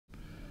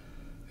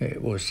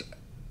It was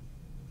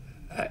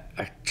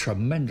a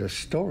tremendous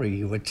story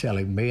you were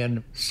telling me,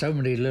 and so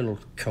many little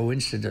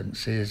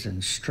coincidences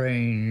and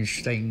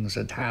strange things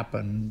had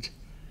happened.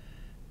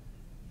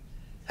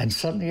 And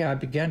suddenly I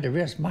began to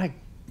realize, my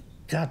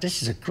God,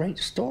 this is a great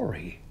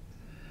story.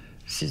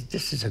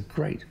 This is a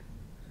great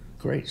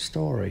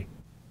story.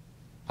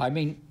 I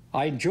mean,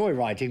 I enjoy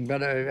writing,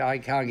 but I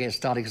can't get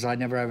started because I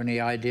never have any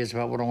ideas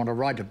about what I want to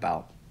write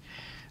about.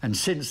 And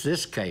since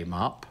this came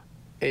up,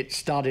 it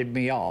started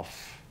me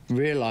off,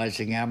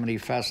 realizing how many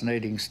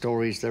fascinating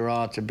stories there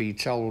are to be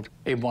told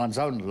in one's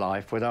own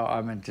life without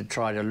having to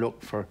try to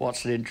look for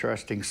what's an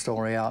interesting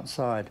story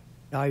outside.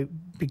 I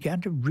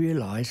began to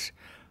realize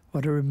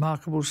what a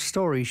remarkable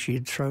story she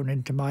had thrown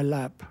into my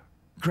lap.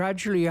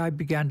 Gradually, I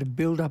began to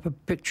build up a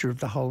picture of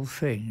the whole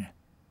thing.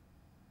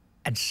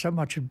 And so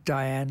much of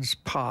Diane's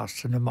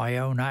past and of my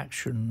own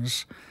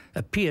actions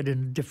appeared in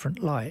a different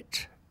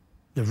light.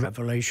 The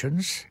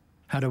revelations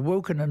had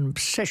awoken an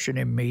obsession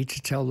in me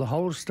to tell the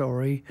whole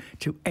story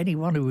to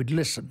anyone who would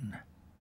listen.